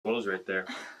clothes right there.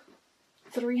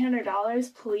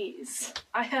 $300, please.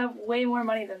 I have way more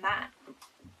money than that.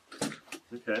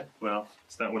 Okay, well,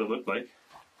 it's not what it looked like.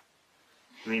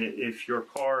 I mean, if your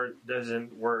car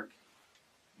doesn't work,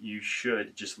 you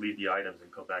should just leave the items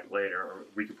and come back later, or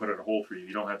we could put it on hold for you.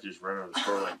 You don't have to just run out of the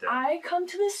store like that. I come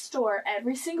to this store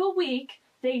every single week.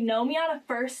 They know me on a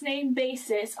first name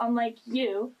basis, unlike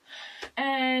you.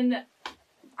 And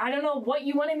I don't know what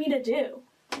you wanted me to do.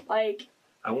 Like,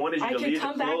 I wanted you to leave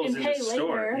the clothes in the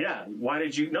store. Later. Yeah. Why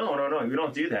did you? No. You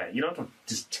don't do that. You don't have to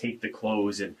just take the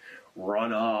clothes and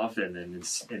run off and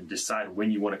decide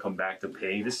when you want to come back to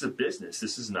pay. This is a business.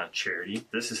 This is not charity.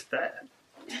 This is theft.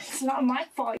 It's not my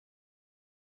fault.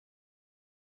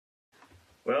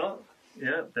 Well,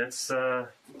 yeah, that's,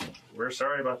 we're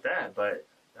sorry about that. But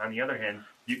on the other hand,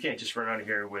 you can't just run out of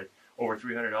here with over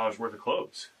 $300 worth of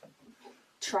clothes.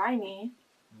 Try me.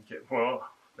 Okay, well,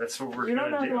 that's what we're going to do.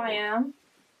 You don't know who I am.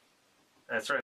 That's right.